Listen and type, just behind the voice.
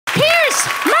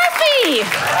everybody.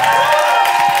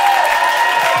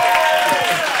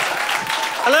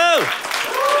 Hello.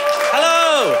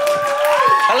 Hello.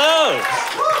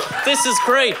 Hello. This is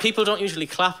great. People don't usually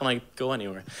clap when I go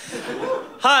anywhere.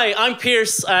 Hi, I'm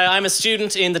Pearse. I'm a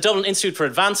student in the Dublin Institute for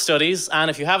Advanced Studies, and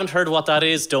if you haven't heard what that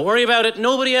is, don't worry about it.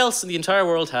 Nobody else in the entire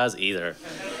world has either.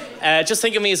 Just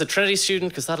think of me as a Trinity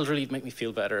student, because that'll really make me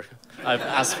feel better. I have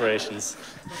aspirations.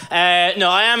 No,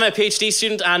 I am a PhD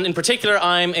student, and in particular,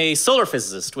 I'm a solar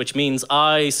physicist, which means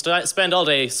I spend all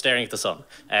day staring at the sun.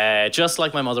 Just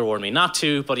like my mother warned me not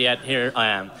to, but yet here I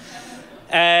am.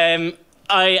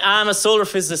 I am a solar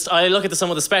physicist. I look at the sun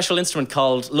with a special instrument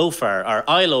called LOFAR, or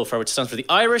ILOFAR, which stands for the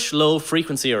Irish Low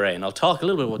Frequency Array, and I'll talk a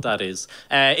little bit about what that is.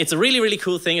 It's a really, really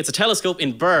cool thing. It's a telescope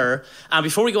in Birr, and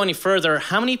before we go any further,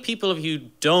 how many people of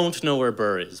you don't know where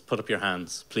Birr is? Put up your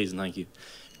hands, please and thank you.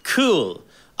 Cool.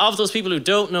 Of those people who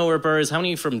don't know where Birr is, how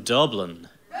many are from Dublin?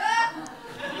 That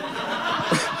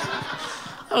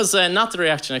was not the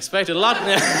reaction I expected. A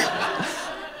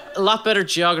lot better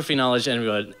geography knowledge than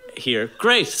everyone here.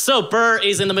 Great. So Birr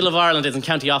is in the middle of Ireland. It's in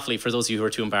County Offaly, for those of you who are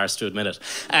too embarrassed to admit it.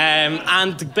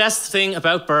 And the best thing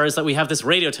about Birr is that we have this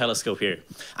radio telescope here.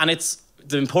 And it's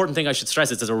the important thing I should stress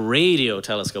is it's a radio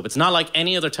telescope. It's not like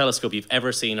any other telescope you've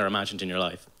ever seen or imagined in your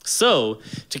life. So,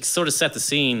 to sort of set the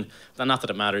scene, not that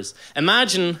it matters,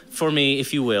 imagine for me,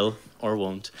 if you will, or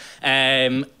won't,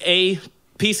 a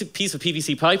piece of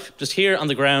PVC pipe just here on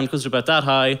the ground, goes to about that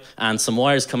high, and some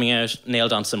wires coming out,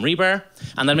 nailed on some rebar.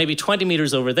 And then maybe 20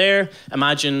 meters over there,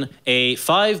 imagine a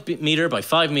 5 meter by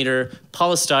 5 meter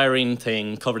polystyrene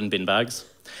thing covered in bin bags.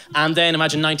 And then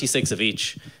imagine 96 of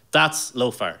each. That's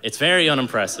LOFAR. It's very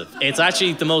unimpressive. It's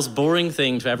actually the most boring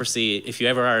thing to ever see if you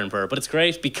ever are in Birr, but it's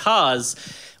great because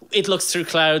it looks through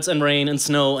clouds and rain and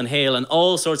snow and hail and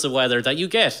all sorts of weather that you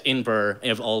get in Birr,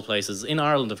 of all places, in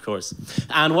Ireland, of course.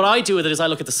 And what I do with it is I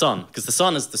look at the sun, because the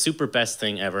sun is the super best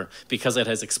thing ever, because it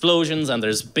has explosions and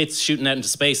there's bits shooting out into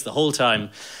space the whole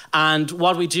time. And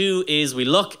what we do is we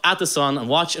look at the sun and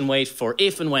watch and wait for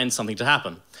if and when something to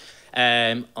happen.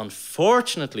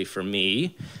 Unfortunately for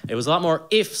me, it was a lot more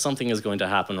if something is going to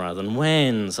happen rather than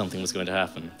when something was going to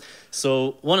happen.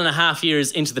 So 1.5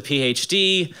 years into the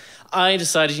PhD, I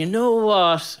decided, you know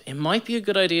what, it might be a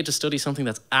good idea to study something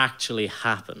that's actually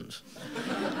happened.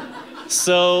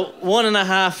 So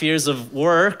 1.5 years of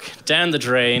work down the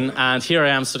drain, and here I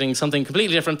am studying something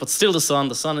completely different, but still the sun.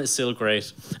 The sun is still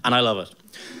great, and I love it.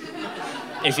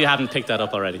 If you haven't picked that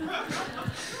up already.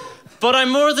 But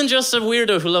I'm more than just a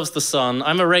weirdo who loves the sun.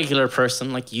 I'm a regular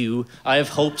person like you. I have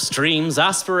hopes, dreams,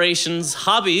 aspirations,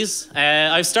 hobbies.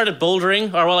 I've started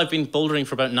bouldering, or well, I've been bouldering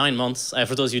for about 9 months.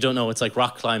 For those of you who don't know, it's like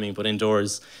rock climbing, but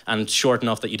indoors, and short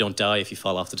enough that you don't die if you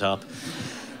fall off the top.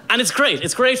 And it's great.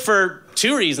 It's great for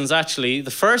 2 reasons, actually.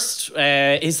 The first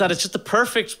is that it's just the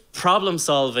perfect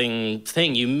problem-solving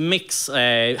thing. You mix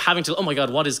having to, oh my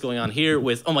God, what is going on here,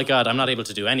 with, oh my God, I'm not able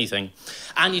to do anything.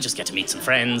 And you just get to meet some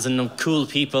friends and cool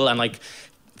people and like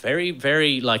very,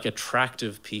 very like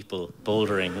attractive people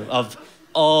bouldering of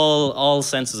all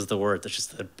senses of the word. They're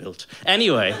just built.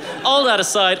 Anyway, all that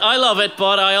aside, I love it,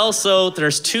 but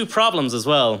there's 2 problems as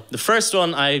well. The first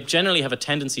one, I generally have a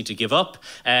tendency to give up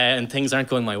and things aren't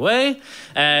going my way,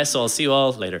 so I'll see you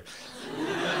all later.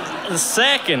 The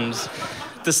second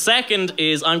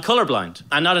is I'm colorblind,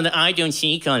 and not in the I don't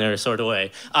see color sort of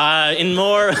way. In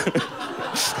more,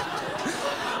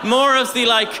 more of the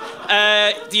like,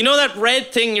 you know that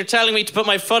red thing you're telling me to put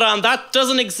my foot on? That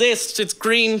doesn't exist. It's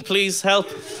green, please help.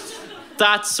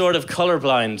 That sort of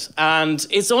colorblind. And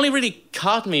it's only really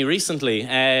caught me recently.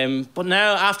 But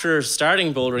now, after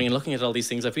starting bouldering and looking at all these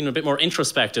things, I've been a bit more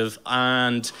introspective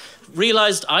and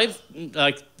realized I've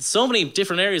like so many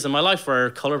different areas in my life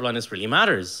where colorblindness really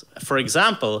matters. For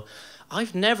example,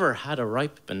 I've never had a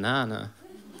ripe banana.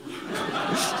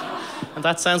 And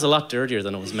that sounds a lot dirtier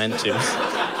than it was meant to.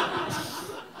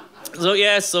 So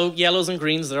yeah, so yellows and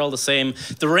greens, they're all the same.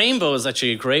 The rainbow is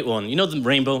actually a great one. You know the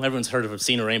rainbow? Everyone's heard of it,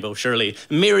 seen a rainbow, surely.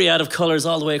 A myriad of colours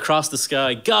all the way across the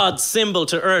sky. God's symbol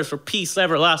to earth for peace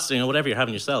everlasting, or whatever you're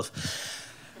having yourself.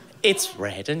 It's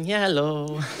red and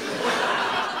yellow.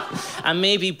 And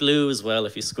maybe blue as well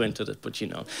if you squint at it, but you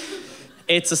know.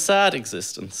 It's a sad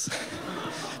existence.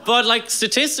 But like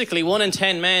statistically, 1 in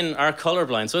 10 men are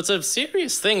colorblind, so it's a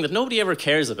serious thing that nobody ever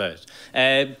cares about.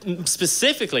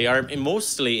 Specifically, or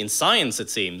mostly in science,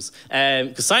 it seems.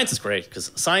 Because science is great,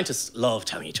 because scientists love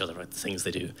telling each other about the things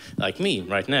they do. Like me,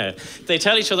 right now. They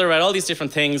tell each other about all these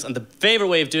different things, and the favorite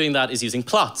way of doing that is using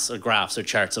plots, or graphs, or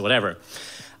charts, or whatever.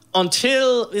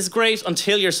 It's great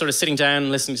until you're sort of sitting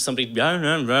down, listening to somebody,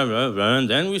 and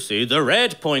then we see the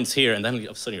red points here, and then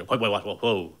all of a sudden you're,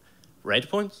 whoa. Red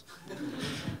points?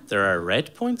 There are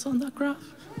red points on that graph?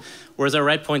 Were there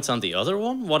red points on the other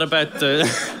one? What about the...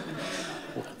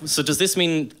 So does this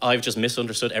mean I've just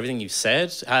misunderstood everything you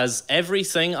said? Has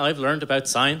everything I've learned about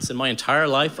science in my entire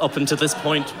life up until this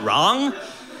point wrong?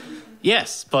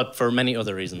 Yes, but for many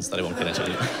other reasons that I won't get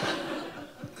into.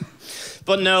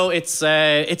 But no, it's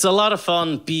a lot of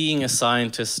fun being a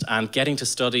scientist and getting to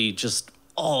study just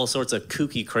all sorts of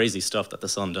kooky, crazy stuff that the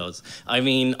sun does. I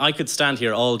mean, I could stand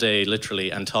here all day,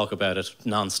 literally, and talk about it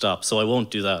non-stop, so I won't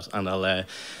do that, and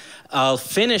I'll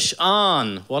finish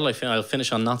on... What'll I finish? I'll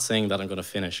finish on not saying that I'm going to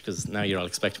finish, because now you're all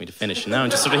expecting me to finish, and now I'm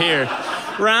just sort of here,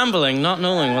 rambling, not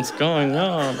knowing what's going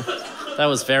on. That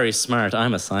was very smart.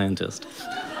 I'm a scientist.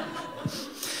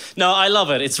 No, I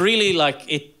love it. It's really like,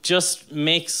 it just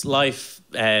makes life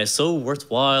so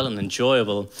worthwhile and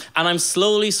enjoyable. And I'm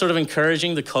slowly sort of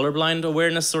encouraging the colorblind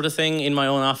awareness sort of thing in my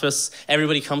own office.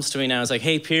 Everybody comes to me now, it's like,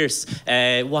 hey, Pearse,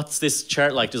 what's this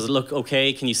chart like? Does it look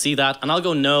okay? Can you see that? And I'll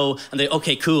go, no. And they,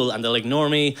 okay, cool. And they'll ignore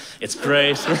me. It's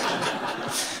great.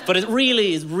 But it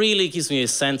really gives me a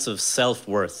sense of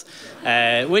self-worth,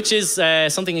 which is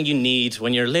something you need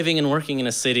when you're living and working in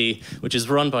a city which is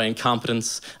run by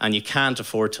incompetence and you can't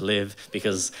afford to live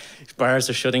because bars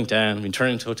are shutting down, we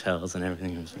turn into hotels and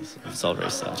everything. It's all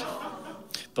very sad.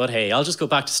 But hey, I'll just go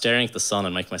back to staring at the sun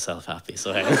and make myself happy.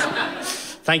 So hey,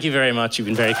 thank you very much. You've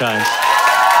been very kind.